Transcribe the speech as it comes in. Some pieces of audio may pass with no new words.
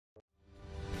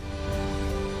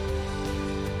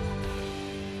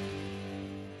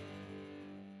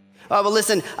But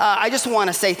listen, I just want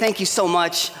to say thank you so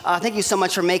much. Thank you so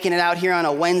much for making it out here on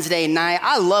a Wednesday night.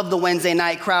 I love the Wednesday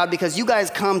night crowd because you guys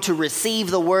come to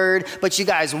receive the word, but you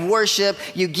guys worship,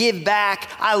 you give back.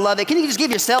 I love it. Can you just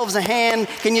give yourselves a hand?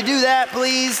 Can you do that,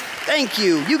 please? Thank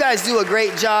you. You guys do a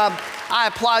great job. I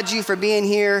applaud you for being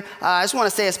here. I just want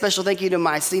to say a special thank you to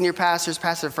my senior pastors,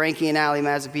 Pastor Frankie and Allie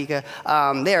Mazapika.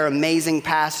 They are amazing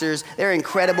pastors. They're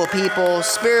incredible people,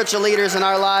 spiritual leaders in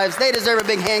our lives. They deserve a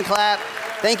big hand clap.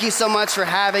 Thank you so much for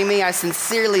having me. I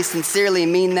sincerely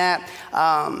mean that.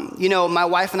 My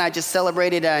wife and I just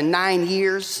celebrated 9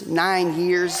 years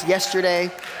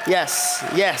yesterday.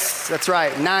 Yes, that's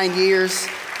right, 9 years.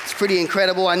 It's pretty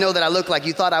incredible. I know that I look like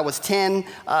you thought I was 10,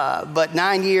 but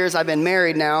 9 years, I've been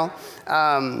married now.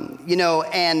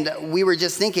 And we were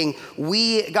just thinking,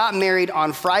 we got married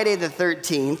on Friday the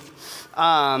 13th.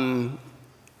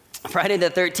 Friday the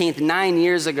 13th, 9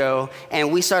 years ago,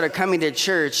 and we started coming to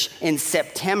church in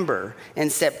September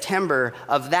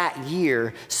of that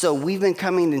year. So we've been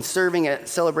coming and serving at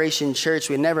Celebration Church.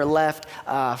 We never left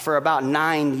for about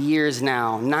 9 years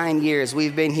now. 9 years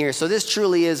we've been here. So this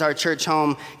truly is our church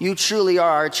home. You truly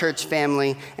are our church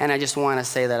family, and I just want to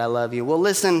say that I love you. Well,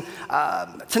 listen,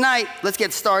 tonight, let's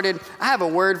get started. I have a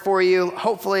word for you.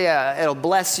 Hopefully it'll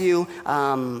bless you.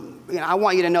 I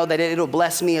want you to know that it'll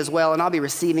bless me as well, and I'll be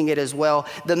receiving it as well.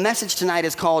 The message tonight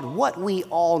is called What We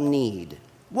All Need.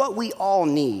 What we all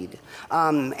need.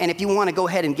 And if you want to go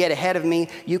ahead and get ahead of me,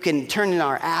 you can turn in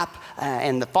our app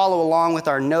and follow along with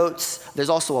our notes. There's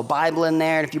also a Bible in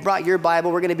there. And if you brought your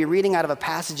Bible, we're going to be reading out of a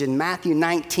passage in Matthew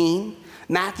 19,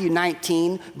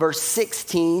 verse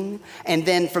 16. And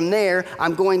then from there,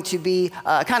 I'm going to be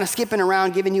kind of skipping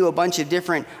around, giving you a bunch of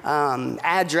different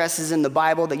addresses in the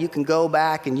Bible that you can go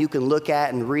back and you can look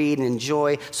at and read and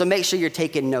enjoy. So make sure you're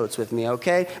taking notes with me,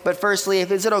 okay? But firstly,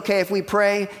 is it okay if we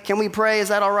pray? Can we pray? Is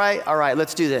that all right? All right,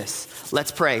 let's do this.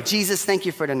 Let's pray. Jesus, thank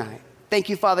you for tonight. Thank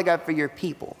you, Father God, for your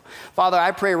people. Father,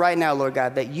 I pray right now, Lord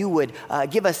God, that you would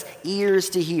give us ears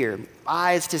to hear,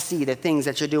 eyes to see the things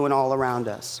that you're doing all around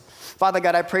us. Father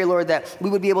God, I pray, Lord, that we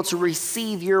would be able to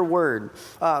receive your word,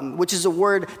 which is a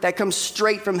word that comes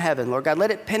straight from heaven, Lord God.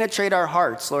 Let it penetrate our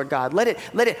hearts, Lord God. Let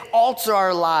it alter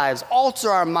our lives, alter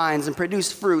our minds, and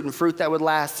produce fruit, and fruit that would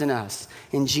last in us.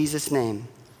 In Jesus' name,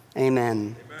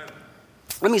 amen.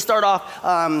 Let me start off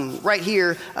right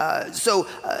here.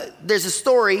 There's a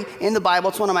story in the Bible.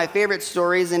 It's one of my favorite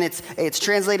stories, and it's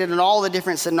translated in all the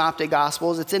different synoptic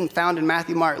gospels. It's found in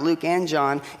Matthew, Mark, Luke, and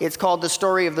John. It's called the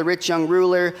story of the rich young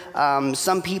ruler.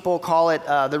 Some people call it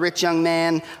the rich young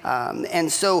man.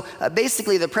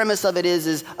 Basically, the premise of it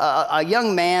is a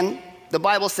young man. The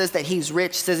Bible says that he's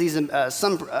rich, says he's, I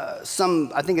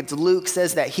think it's Luke,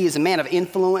 says that he is a man of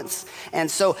influence. And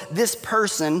so this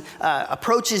person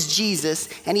approaches Jesus,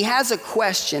 and he has a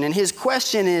question. And his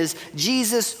question is,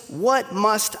 Jesus, what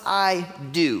must I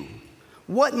do?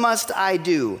 What must I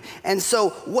do? And so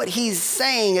what he's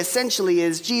saying essentially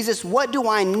is, Jesus, what do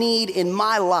I need in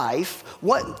my life?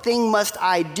 What thing must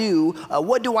I do?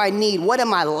 What do I need? What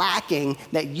am I lacking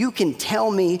that you can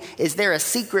tell me? Is there a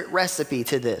secret recipe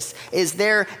to this? Is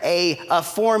there a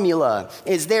formula?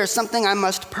 Is there something I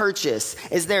must purchase?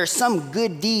 Is there some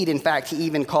good deed, in fact, he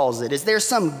even calls it? Is there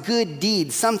some good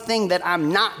deed, something that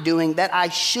I'm not doing that I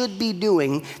should be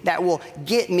doing that will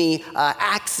get me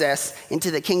access into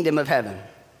the kingdom of heaven?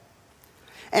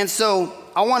 And so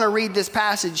I want to read this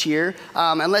passage here,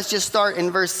 and let's just start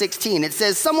in verse 16. It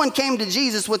says, someone came to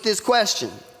Jesus with this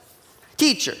question.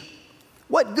 Teacher,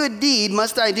 what good deed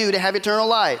must I do to have eternal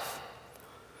life?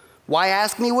 Why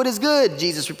ask me what is good?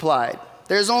 Jesus replied.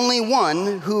 There's only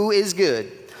one who is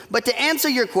good. But to answer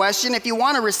your question, if you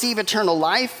want to receive eternal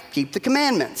life, keep the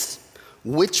commandments.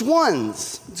 Which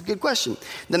ones? It's a good question.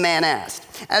 The man asked.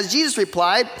 As Jesus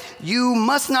replied, you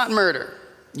must not murder.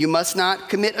 You must not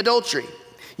commit adultery.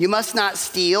 You must not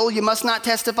steal. You must not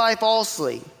testify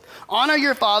falsely. Honor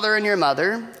your father and your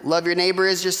mother. Love your neighbor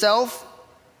as yourself.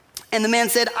 And the man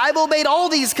said, I've obeyed all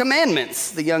these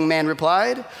commandments. The young man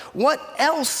replied, what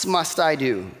else must I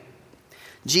do?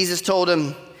 Jesus told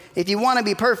him, if you want to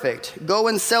be perfect, go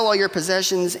and sell all your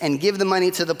possessions and give the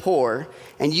money to the poor,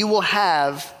 and you will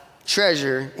have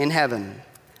treasure in heaven.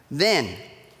 Then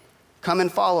come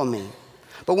and follow me.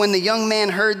 But when the young man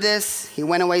heard this, he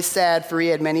went away sad, for he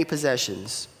had many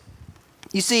possessions.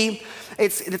 You see,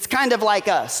 it's kind of like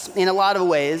us in a lot of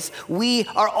ways. We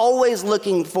are always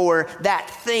looking for that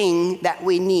thing that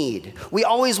we need. We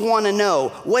always want to know,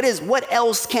 what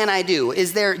else can I do?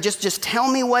 Is there, just tell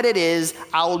me what it is,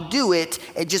 I'll do it,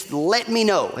 and just let me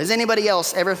know. Has anybody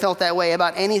else ever felt that way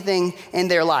about anything in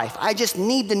their life? I just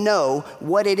need to know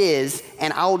what it is,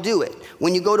 and I'll do it.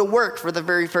 When you go to work for the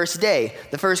very first day,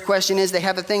 the first question is, they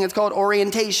have a thing that's called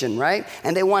orientation, right?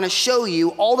 And they want to show you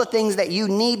all the things that you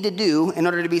need to do in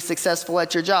order to be successful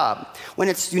at your job. When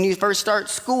you first start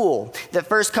school, the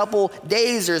first couple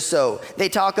days or so, they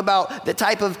talk about the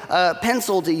type of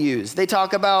pencil to use. They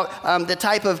talk about the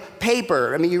type of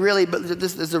paper. I mean,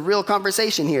 this is a real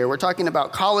conversation here. We're talking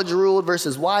about college ruled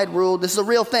versus wide ruled. This is a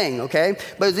real thing, okay?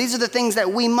 But these are the things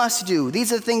that we must do.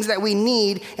 These are the things that we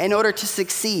need in order to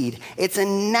succeed. It's a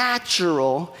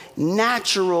natural,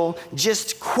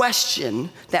 just question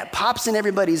that pops in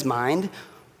everybody's mind.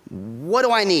 What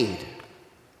do I need?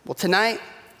 Well, tonight,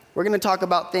 we're going to talk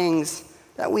about things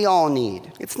that we all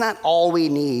need. It's not all we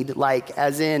need, like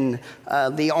as in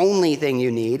the only thing you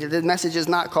need. The message is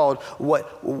not called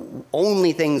what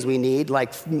only things we need,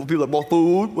 like people like, well,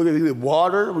 food,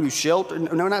 water, shelter.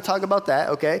 No, we're not talking about that,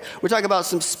 okay? We're talking about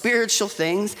some spiritual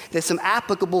things, there's some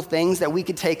applicable things that we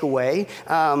could take away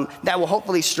that will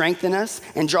hopefully strengthen us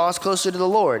and draw us closer to the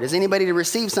Lord. Is anybody to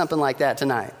receive something like that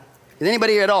tonight? Is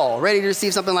anybody at all ready to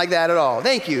receive something like that at all?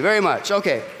 Thank you very much.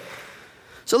 Okay.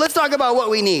 So let's talk about what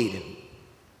we need.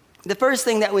 The first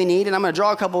thing that we need, and I'm going to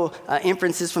draw a couple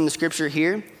inferences from the scripture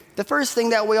here. The first thing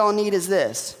that we all need is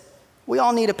this. We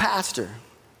all need a pastor.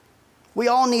 We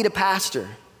all need a pastor.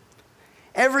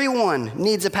 Everyone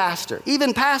needs a pastor.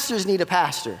 Even pastors need a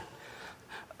pastor.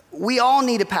 We all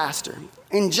need a pastor.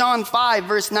 In John 5,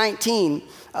 verse 19,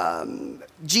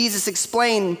 Jesus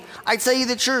explained, I tell you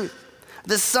the truth.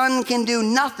 The Son can do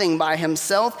nothing by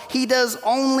himself. He does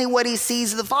only what he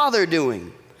sees the Father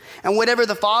doing. And whatever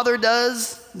the Father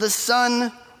does, the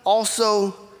Son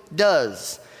also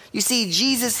does. You see,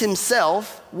 Jesus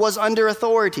himself was under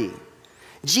authority.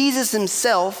 Jesus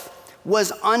himself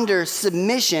was under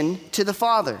submission to the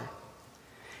Father.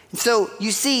 And so you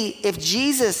see, if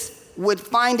Jesus would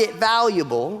find it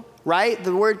valuable, right?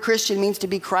 The word Christian means to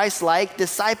be Christ-like.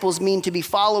 Disciples mean to be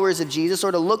followers of Jesus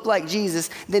or to look like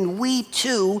Jesus. Then we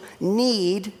too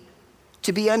need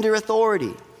to be under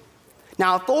authority.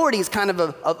 Now, authority is kind of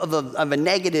a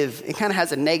negative, it kind of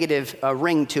has a negative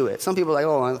ring to it. Some people are like,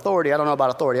 oh, authority, I don't know about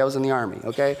authority. I was in the army,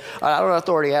 okay? I don't know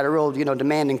authority. I had a real,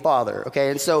 demanding father, okay?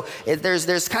 And so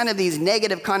there's kind of these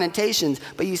negative connotations.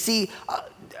 But you see,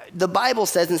 the Bible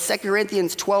says in 2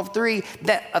 Corinthians 12:3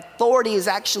 that authority is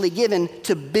actually given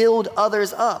to build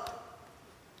others up,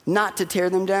 not to tear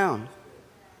them down.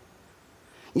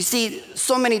 You see,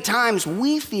 so many times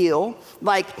we feel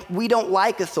like we don't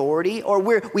like authority or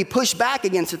we push back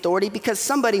against authority because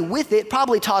somebody with it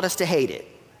probably taught us to hate it.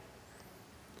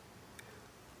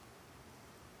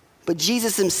 But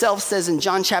Jesus himself says in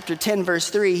John chapter 10, verse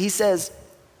 3, he says,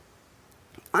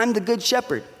 I'm the good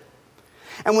shepherd.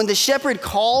 And when the shepherd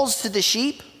calls to the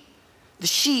sheep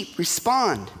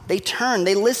respond. They turn,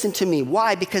 they listen to me.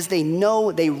 Why? Because they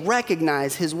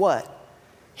recognize his what?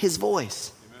 His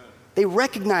voice. They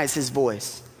recognize his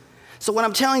voice. So what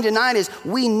I'm telling you tonight is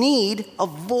we need a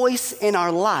voice in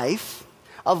our life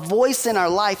of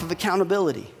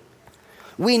accountability.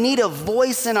 We need a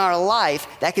voice in our life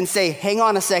that can say, hang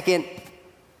on a second,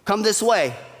 come this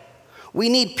way. We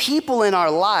need people in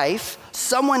our life,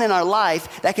 someone in our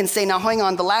life that can say, now hang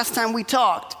on, the last time we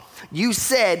talked, you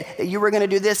said that you were going to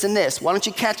do this and this. Why don't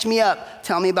you catch me up?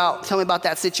 Tell me about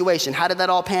that situation. How did that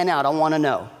all pan out? I want to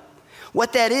know.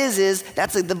 What that is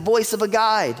that's the voice of a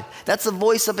guide. That's the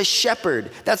voice of a shepherd.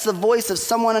 That's the voice of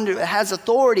someone that has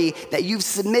authority that you've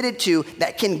submitted to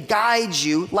that can guide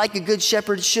you like a good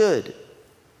shepherd should.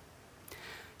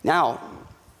 Now,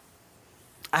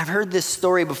 I've heard this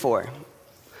story before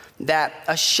that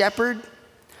a shepherd,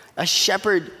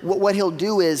 what he'll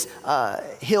do is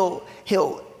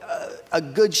a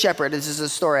good shepherd, this is a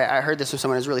story, I heard this from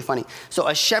someone, it's really funny. So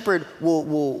a shepherd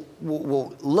will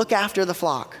look after the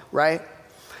flock, right?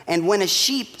 And when a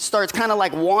sheep starts kind of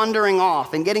like wandering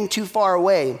off and getting too far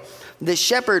away, the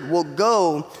shepherd will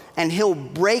go and he'll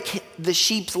break the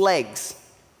sheep's legs,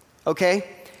 okay?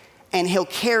 And he'll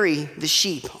carry the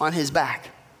sheep on his back.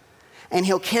 And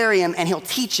he'll carry him and he'll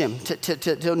teach him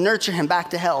to nurture him back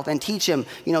to health and teach him,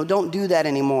 don't do that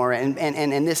anymore and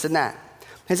this and that.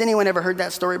 Has anyone ever heard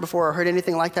that story before or heard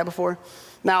anything like that before?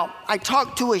 Now, I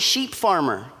talked to a sheep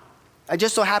farmer. I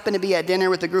just so happened to be at dinner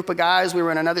with a group of guys. We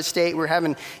were in another state. We were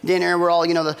having dinner. We're all,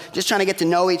 just trying to get to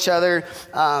know each other.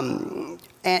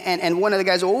 And one of the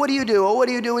guys, well, what do you do? Oh, what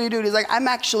do you do? What do you do? He's like, I'm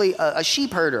actually a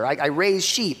sheep herder. I raise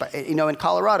sheep, in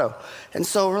Colorado. And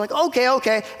so we're like,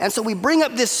 okay. And so we bring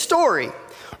up this story.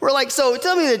 We're like, so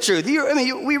tell me the truth.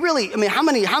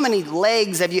 How many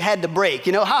legs have you had to break?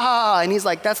 Ha, ha, ha. And he's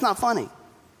like, that's not funny.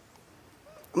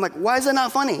 I'm like, why is that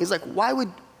not funny? He's like, why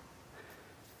would,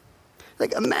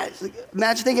 imagine,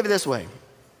 think of it this way.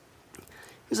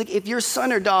 He's like, if your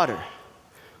son or daughter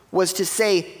was to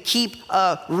say, keep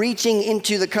reaching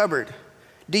into the cupboard,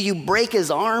 do you break his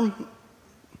arm? I'm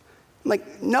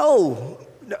like, no,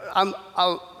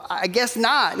 I guess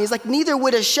not. And he's like, neither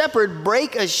would a shepherd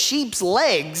break a sheep's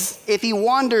legs if he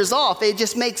wanders off. It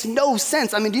just makes no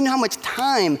sense. Do you know how much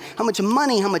time, how much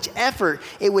money, how much effort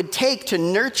it would take to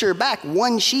nurture back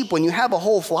one sheep when you have a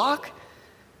whole flock?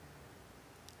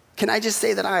 Can I just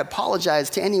say that I apologize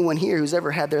to anyone here who's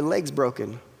ever had their legs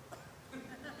broken?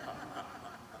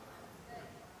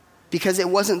 Because it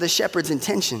wasn't the shepherd's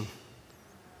intention.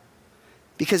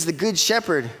 Because the good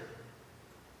shepherd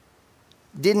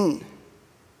didn't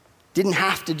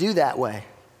have to do that way.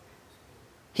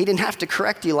 He didn't have to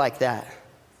correct you like that.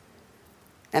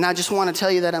 And I just want to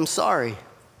tell you that I'm sorry.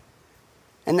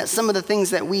 And that some of the things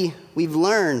that we've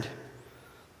learned,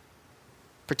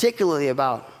 particularly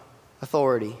about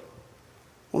authority,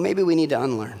 well, maybe we need to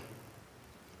unlearn.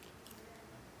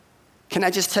 Can I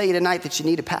just tell you tonight that you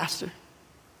need a pastor?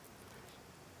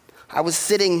 I was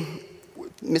sitting,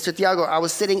 Mr. Thiago, I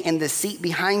was sitting in the seat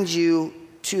behind you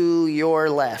to your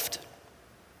left,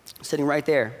 sitting right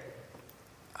there.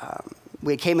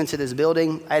 We came into this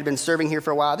building. I had been serving here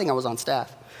for a while. I think I was on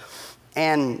staff.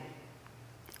 And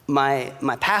my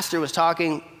pastor was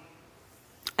talking,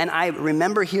 and I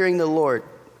remember hearing the Lord,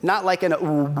 not like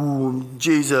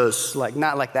Jesus, like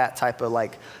not like that type of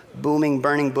like booming,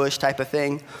 burning bush type of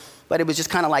thing, but it was just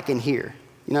kind of like in here.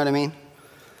 You know what I mean?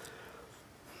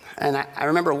 And I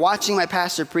remember watching my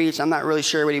pastor preach. I'm not really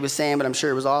sure what he was saying, but I'm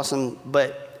sure it was awesome.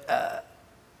 But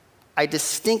I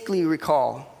distinctly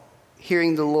recall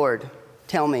hearing the Lord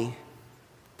tell me,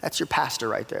 that's your pastor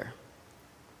right there.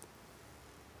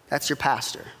 That's your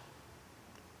pastor.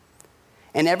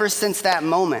 And ever since that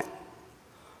moment,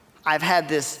 I've had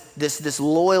this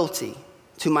loyalty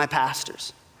to my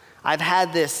pastors. I've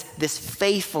had this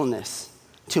faithfulness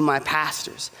to my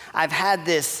pastors. I've had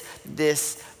this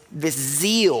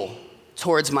zeal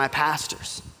towards my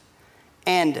pastors.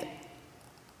 And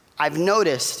I've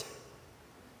noticed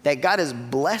that God has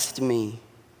blessed me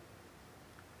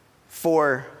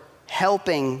for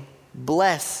helping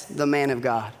bless the man of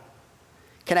God.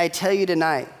 Can I tell you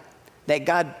tonight that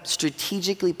God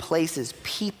strategically places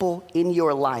people in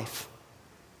your life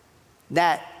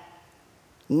that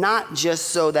not just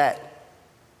so that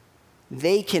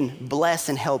they can bless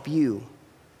and help you,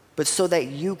 but so that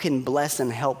you can bless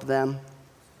and help them?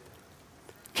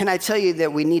 Can I tell you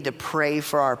that we need to pray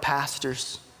for our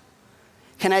pastors?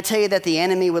 Can I tell you that the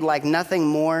enemy would like nothing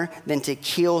more than to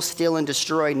kill, steal, and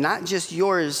destroy not just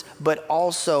yours, but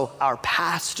also our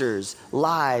pastors'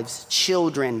 lives,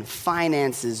 children,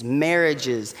 finances,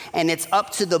 marriages. And it's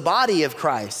up to the body of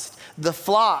Christ, the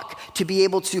flock, to be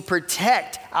able to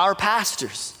protect our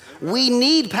pastors. We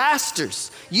need pastors.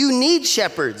 You need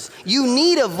shepherds. You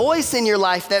need a voice in your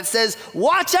life that says,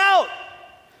 watch out.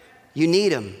 You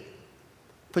need them.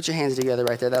 Put your hands together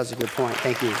right there. That was a good point.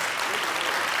 Thank you.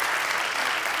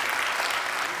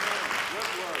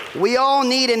 We all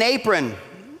need an apron.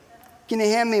 Can you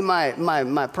hand me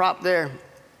my prop there?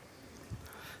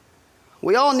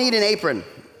 We all need an apron.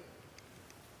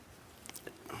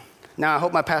 Now, I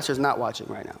hope my pastor's not watching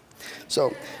right now.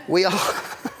 So we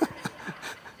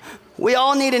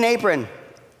all need an apron.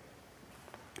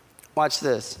 Watch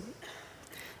this.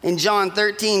 In John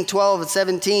 13, 12, and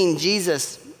 17,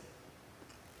 Jesus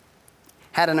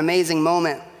had an amazing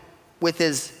moment with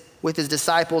his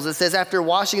disciples. It says, after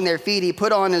washing their feet, he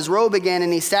put on his robe again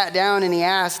and he sat down and he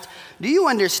asked, do you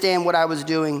understand what I was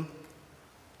doing?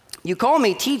 You call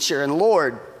me teacher and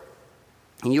Lord,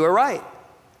 and you are right,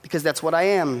 because that's what I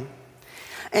am.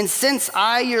 And since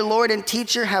I, your Lord and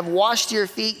teacher, have washed your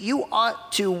feet, you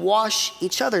ought to wash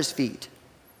each other's feet.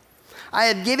 I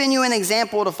have given you an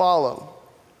example to follow.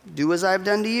 Do as I have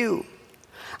done to you.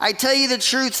 I tell you the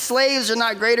truth, slaves are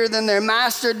not greater than their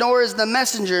master, nor is the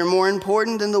messenger more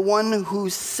important than the one who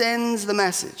sends the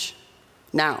message.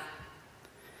 Now,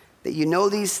 that you know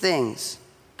these things,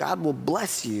 God will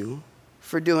bless you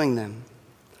for doing them.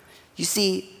 You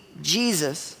see,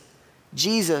 Jesus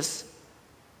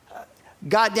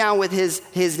got down with his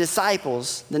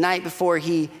disciples the night before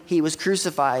he was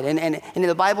crucified. And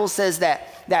the Bible says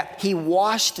that he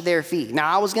washed their feet.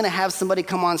 Now, I was going to have somebody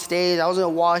come on stage. I was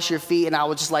going to wash your feet. And I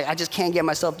was just like, I just can't get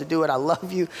myself to do it. I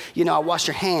love you. I'll wash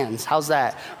your hands. How's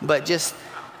that? But just,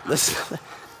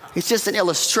 it's just an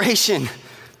illustration,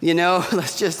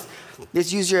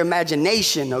 Let's use your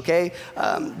imagination, okay?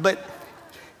 But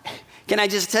can I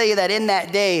just tell you that in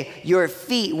that day, your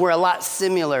feet were a lot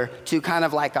similar to kind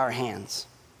of like our hands.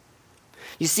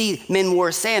 You see, men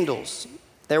wore sandals.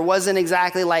 There wasn't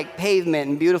exactly like pavement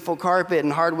and beautiful carpet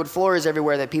and hardwood floors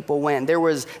everywhere that people went. There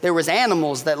was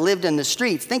animals that lived in the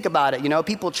streets. Think about it,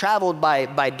 people traveled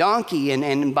by donkey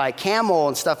and by camel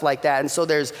and stuff like that. And so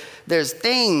there's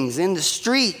things in the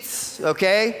streets,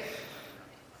 okay?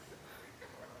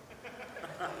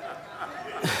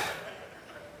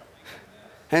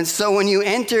 And so when you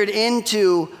entered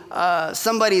into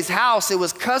somebody's house, it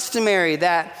was customary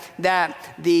that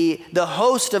the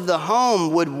host of the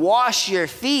home would wash your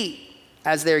feet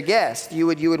as their guest. You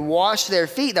would wash their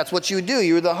feet. That's what you would do.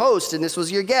 You were the host, and this was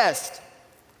your guest.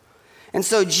 And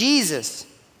so Jesus,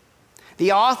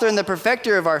 the author and the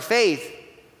perfecter of our faith,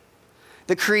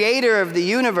 the creator of the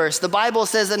universe, the Bible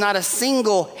says that not a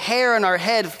single hair on our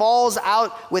head falls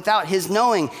out without his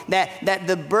knowing, that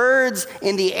the birds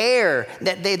in the air,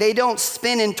 that they don't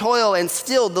spin and toil, and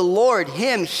still the Lord,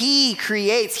 he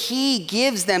creates, he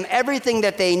gives them everything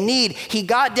that they need. He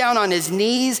got down on his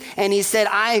knees and he said,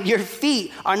 your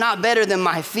feet are not better than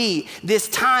my feet. This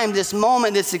time, this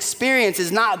moment, this experience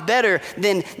is not better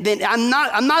than I'm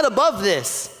not above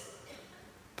this,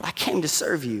 but I came to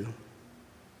serve you.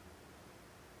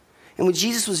 And what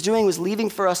Jesus was doing was leaving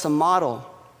for us a model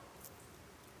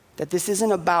that this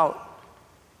isn't about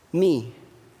me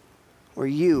or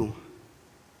you.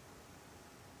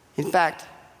 In fact,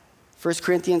 1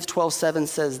 Corinthians 12:7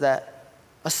 says that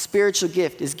a spiritual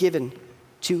gift is given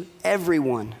to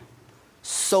everyone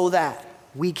so that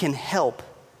we can help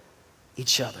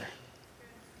each other.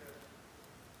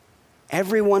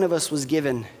 Every one of us was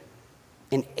given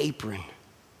an apron.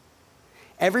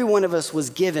 Every one of us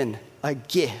was given a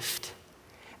gift,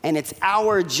 and it's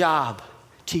our job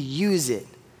to use it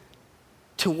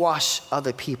to wash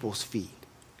other people's feet,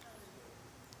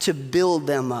 to build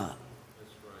them up.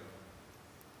 That's right.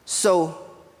 So,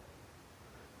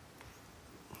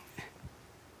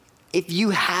 if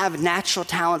you have natural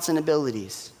talents and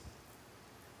abilities,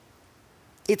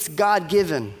 it's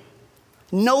God-given.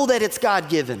 Know that it's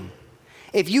God-given.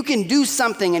 If you can do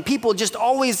something and people just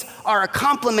always are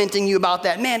complimenting you about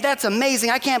that, man, that's amazing.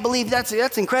 I can't believe that's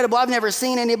incredible. I've never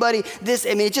seen anybody this.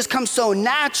 It just comes so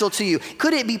natural to you.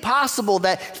 Could it be possible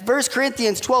that 1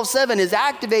 Corinthians 12:7 is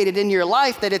activated in your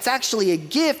life, that it's actually a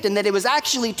gift and that it was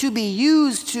actually to be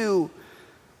used to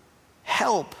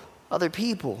help other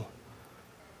people?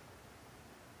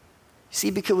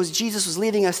 See, because Jesus was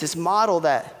leaving us this model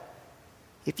that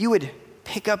if you would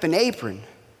pick up an apron,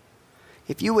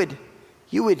 if you would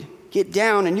get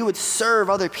down and you would serve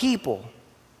other people.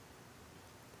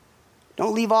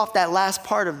 Don't leave off that last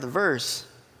part of the verse.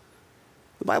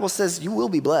 The Bible says you will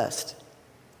be blessed.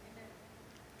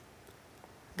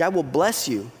 God will bless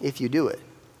you if you do it.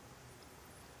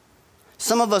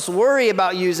 Some of us worry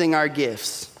about using our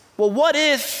gifts. Well, what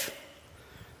if?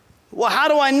 Well, how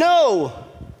do I know?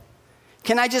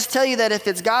 Can I just tell you that if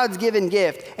it's God's given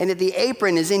gift and that the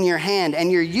apron is in your hand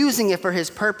and you're using it for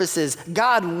his purposes,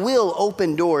 God will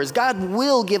open doors. God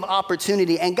will give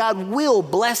opportunity and God will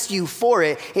bless you for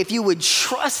it if you would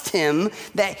trust him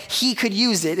that he could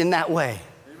use it in that way.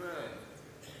 Amen.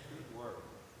 Good work.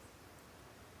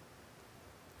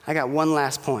 I got one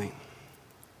last point.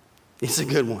 It's a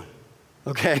good one.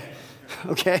 Okay?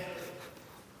 Okay?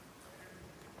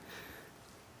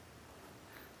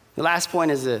 The last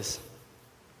point is this.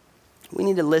 We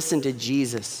need to listen to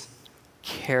Jesus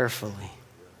carefully.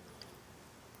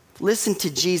 Listen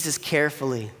to Jesus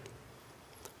carefully.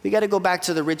 We got to go back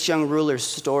to the rich young ruler's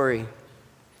story.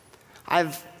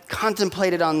 I've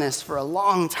contemplated on this for a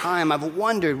long time. I've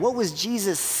wondered, what was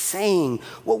Jesus saying?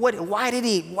 Why did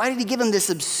he give him this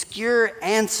obscure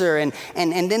answer? And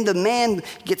then the man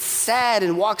gets sad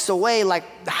and walks away.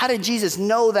 Like, how did Jesus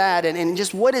know that? And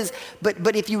just what is,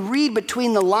 but if you read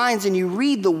between the lines and you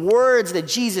read the words that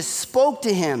Jesus spoke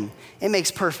to him, it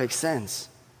makes perfect sense.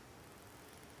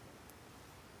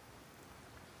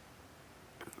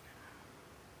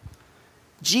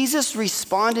 Jesus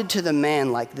responded to the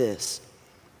man like this.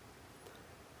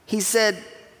 He said,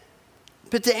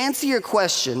 but to answer your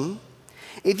question,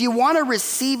 if you want to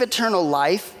receive eternal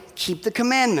life, keep the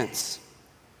commandments.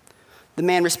 The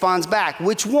man responds back,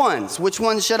 which ones? Which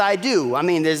ones should I do?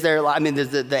 There's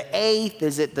the eighth,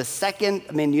 is it the second?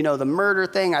 The murder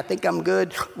thing, I think I'm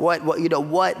good.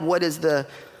 What is the,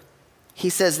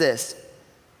 he says this,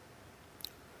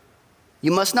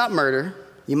 you must not murder,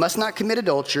 you must not commit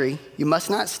adultery, you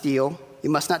must not steal, you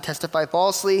must not testify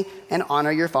falsely, and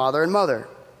honor your father and mother.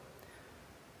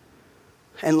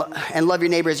 And love your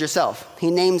neighbor as yourself.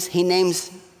 He names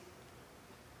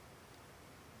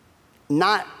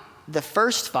not the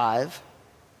first 5,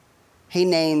 he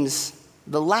names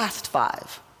the last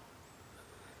 5.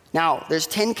 Now, there's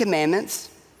 10 commandments,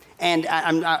 and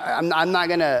I'm not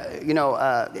gonna,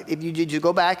 if you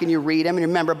go back and you read them and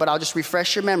remember, but I'll just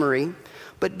refresh your memory.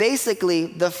 But basically,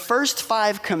 the first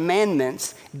 5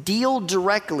 commandments deal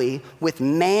directly with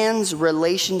man's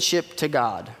relationship to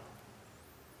God.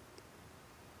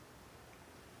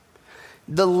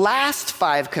 The last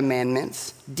 5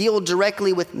 commandments deal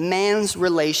directly with man's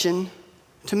relation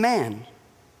to man.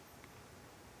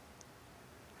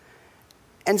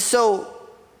 And so,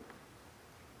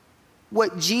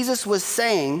 what Jesus was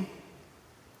saying,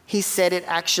 he said it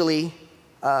actually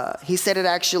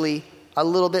a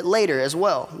little bit later as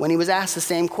well, when he was asked the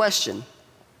same question,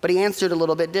 but he answered a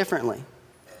little bit differently.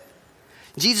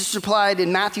 Jesus replied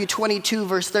in Matthew 22,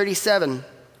 verse 37.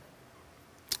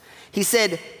 He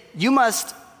said, you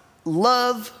must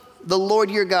love the Lord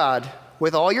your God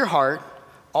with all your heart,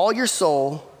 all your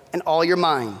soul, and all your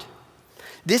mind.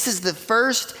 This is the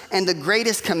first and the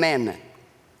greatest commandment.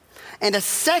 And a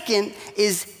second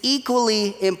is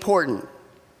equally important.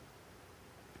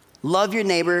 Love your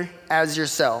neighbor as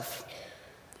yourself.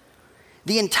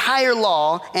 The entire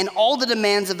law and all the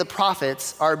demands of the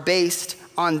prophets are based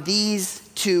on these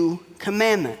 2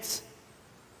 commandments.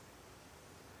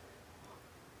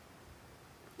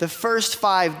 The first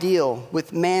 5 deal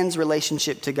with man's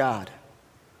relationship to God.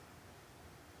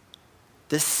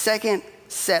 The second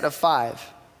set of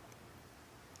 5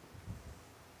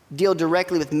 deal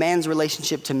directly with man's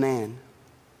relationship to man.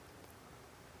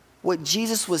 What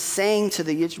Jesus was saying to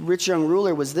the rich young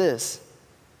ruler was this: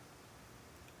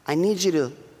 I need you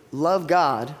to love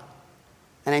God,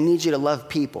 and I need you to love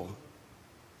people.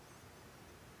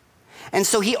 And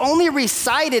so he only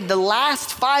recited the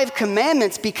last 5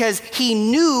 commandments because he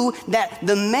knew that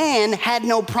the man had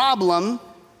no problem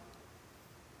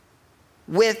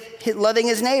with loving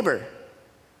his neighbor.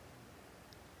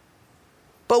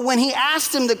 But when he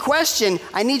asked him the question,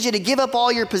 I need you to give up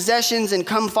all your possessions and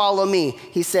come follow me,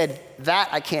 he said, that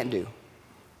I can't do.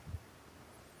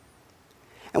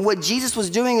 And what Jesus was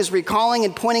doing is recalling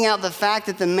and pointing out the fact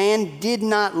that the man did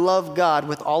not love God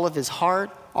with all of his heart,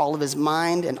 all of his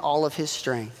mind, and all of his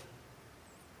strength.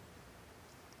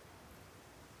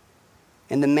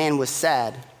 And the man was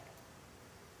sad.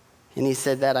 And he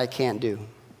said, that I can't do.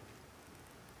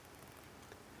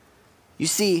 You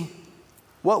see,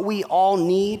 what we all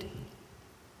need,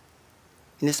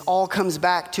 and this all comes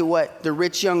back to what the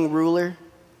rich young ruler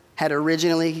had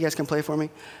originally, you guys can play for me,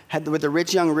 what the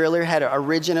rich young ruler had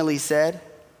originally said.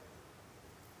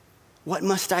 What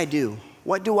must I do?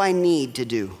 What do I need to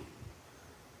do?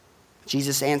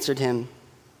 Jesus answered him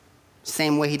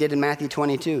same way he did in Matthew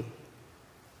 22.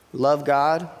 Love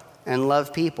God and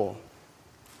love people.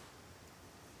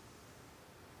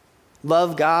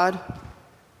 Love God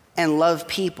and love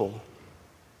people.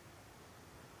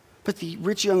 But the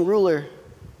rich young ruler,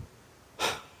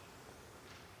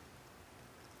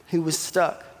 he was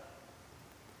stuck.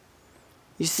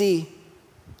 You see,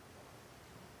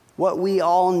 what we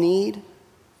all need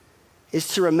is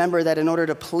to remember that in order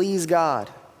to please God,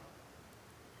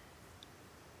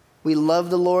 we love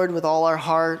the Lord with all our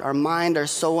heart, our mind, our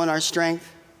soul, and our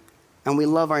strength, and we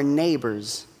love our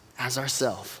neighbors as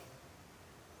ourselves.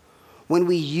 When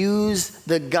we use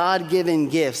the God-given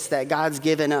gifts that God's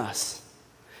given us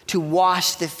to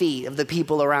wash the feet of the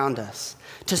people around us,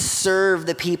 to serve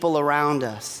the people around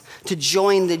us, to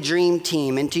join the dream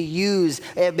team, and to use,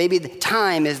 maybe the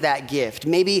time is that gift.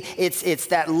 Maybe it's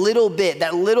that little bit,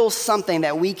 that little something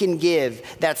that we can give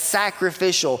that's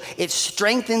sacrificial. It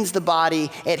strengthens the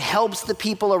body, it helps the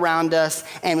people around us,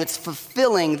 and it's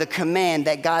fulfilling the command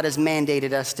that God has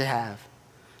mandated us to have.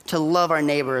 To love our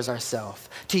neighbor as ourselves,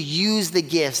 to use the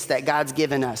gifts that God's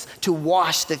given us, to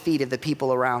wash the feet of the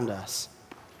people around us.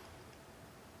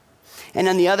 And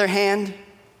on the other hand,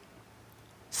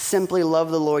 simply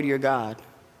love the Lord your God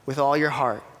with all your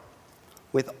heart,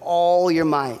 with all your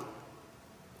might,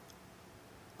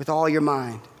 with all your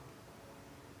mind.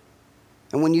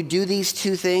 And when you do these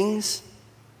 2 things,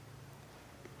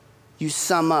 you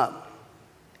sum up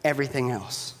everything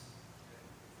else.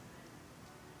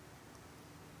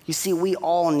 You see, we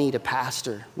all need a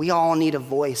pastor. We all need a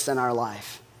voice in our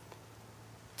life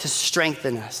to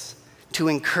strengthen us, to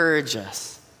encourage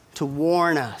us, to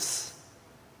warn us.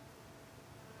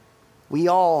 We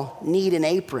all need an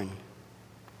apron.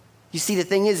 You see, the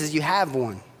thing is you have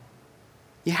one.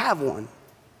 You have one.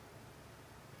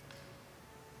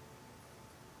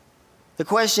 The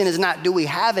question is not, do we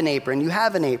have an apron? You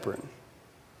have an apron.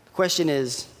 The question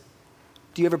is,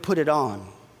 do you ever put it on?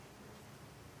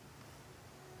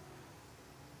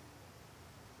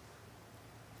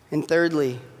 And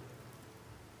thirdly,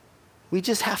 we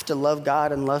just have to love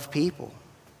God and love people.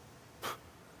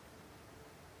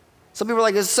 Some people are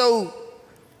like, it's so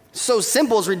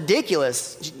simple, it's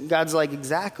ridiculous. God's like,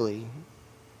 exactly.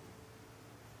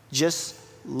 Just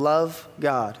love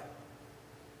God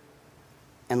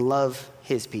and love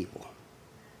his people.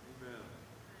 Amen.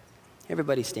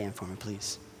 Everybody stand for me,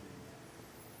 please.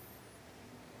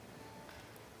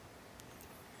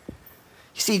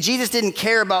 You see, Jesus didn't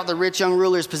care about the rich young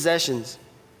ruler's possessions.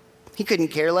 He couldn't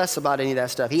care less about any of that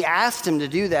stuff. He asked him to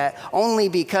do that only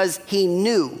because he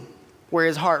knew where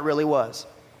his heart really was.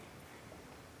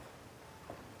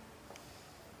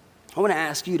 I want to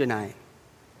ask you tonight,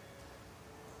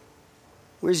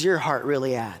 where's your heart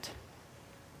really at?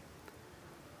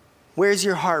 Where's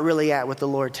your heart really at with the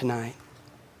Lord tonight?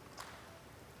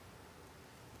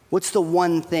 What's the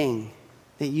one thing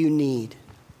that you need?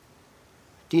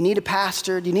 Do you need a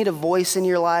pastor? Do you need a voice in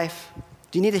your life?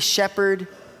 Do you need a shepherd?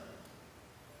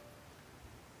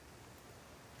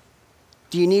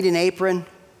 Do you need an apron?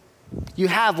 You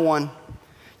have one.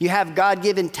 You have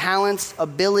God-given talents,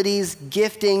 abilities,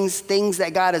 giftings, things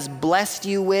that God has blessed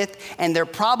you with, and they're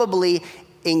probably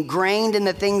ingrained in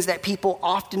the things that people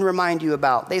often remind you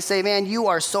about. They say, man, you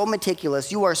are so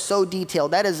meticulous. You are so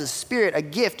detailed. That is a spirit, a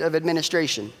gift of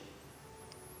administration.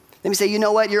 Let me say, you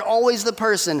know what? You're always the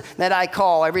person that I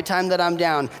call every time that I'm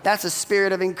down. That's a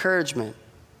spirit of encouragement.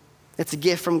 It's a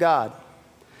gift from God.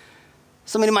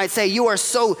 Somebody might say, you are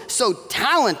so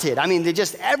talented. I mean,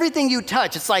 just everything you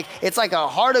touch, it's like a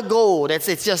heart of gold.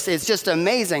 It's just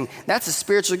amazing. That's a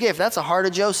spiritual gift. That's a heart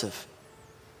of Joseph.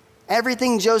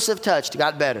 Everything Joseph touched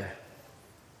got better.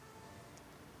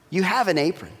 You have an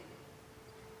apron.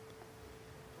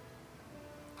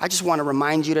 I just want to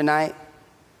remind you tonight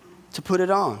to put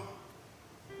it on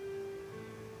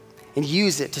and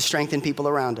use it to strengthen people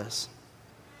around us.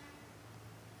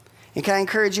 And can I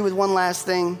encourage you with one last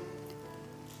thing?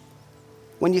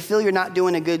 When you feel you're not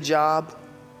doing a good job,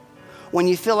 when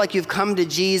you feel like you've come to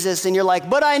Jesus and you're like,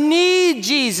 but I need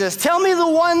Jesus. Tell me the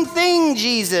one thing,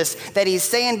 Jesus, that he's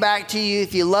saying back to you.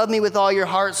 If you love me with all your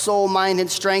heart, soul, mind,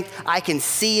 and strength, I can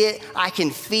see it. I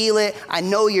can feel it. I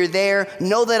know you're there.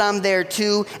 Know that I'm there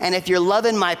too. And if you're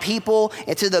loving my people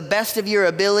and to the best of your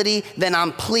ability, then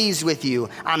I'm pleased with you.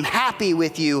 I'm happy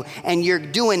with you. And you're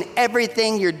doing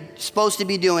everything you're supposed to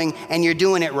be doing, and you're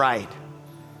doing it right.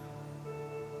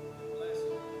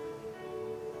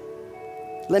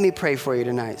 Let me pray for you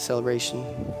tonight, Celebration.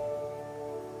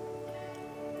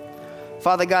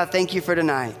 Father God, thank you for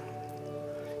tonight.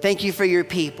 Thank you for your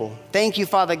people. Thank you,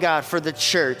 Father God, for the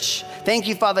church. Thank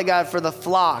you, Father God, for the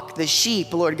flock, the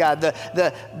sheep, Lord God,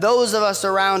 those of us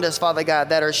around us, Father God,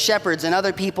 that are shepherds in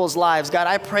other people's lives. God,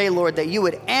 I pray, Lord, that you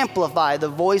would amplify the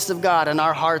voice of God in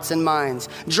our hearts and minds.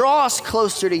 Draw us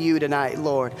closer to you tonight,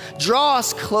 Lord. Draw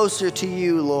us closer to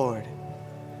you, Lord.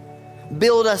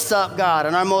 Build us up, God,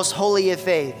 in our most holy of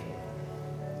faith.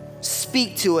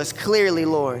 Speak to us clearly,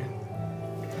 Lord.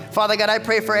 Father God, I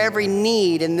pray for every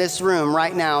need in this room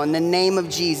right now in the name of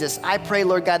Jesus. I pray,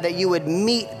 Lord God, that you would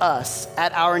meet us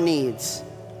at our needs.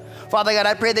 Father God,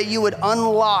 I pray that you would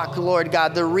unlock, Lord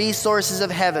God, the resources of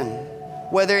heaven,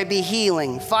 whether it be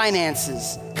healing,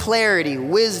 finances, clarity,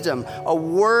 wisdom, a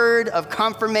word of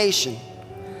confirmation.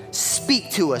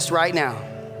 Speak to us right now.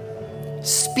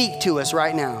 Speak to us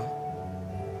right now.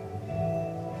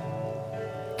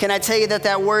 Can I tell you that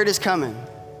that word is coming?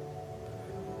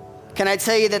 Can I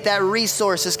tell you that that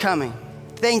resource is coming?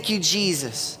 Thank you,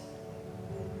 Jesus.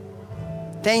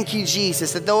 Thank you,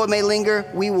 Jesus, that though it may linger,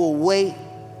 we will wait.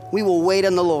 We will wait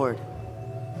on the Lord.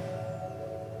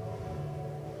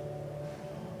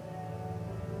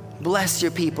 Bless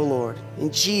your people, Lord.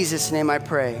 In Jesus' name I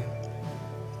pray.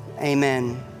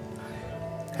 Amen.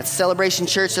 At Celebration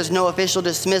Church, there's no official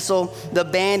dismissal. The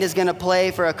band is going to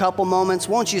play for a couple moments.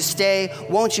 Won't you stay?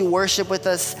 Won't you worship with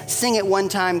us? Sing it one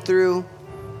time through.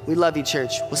 We love you,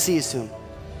 church. We'll see you soon.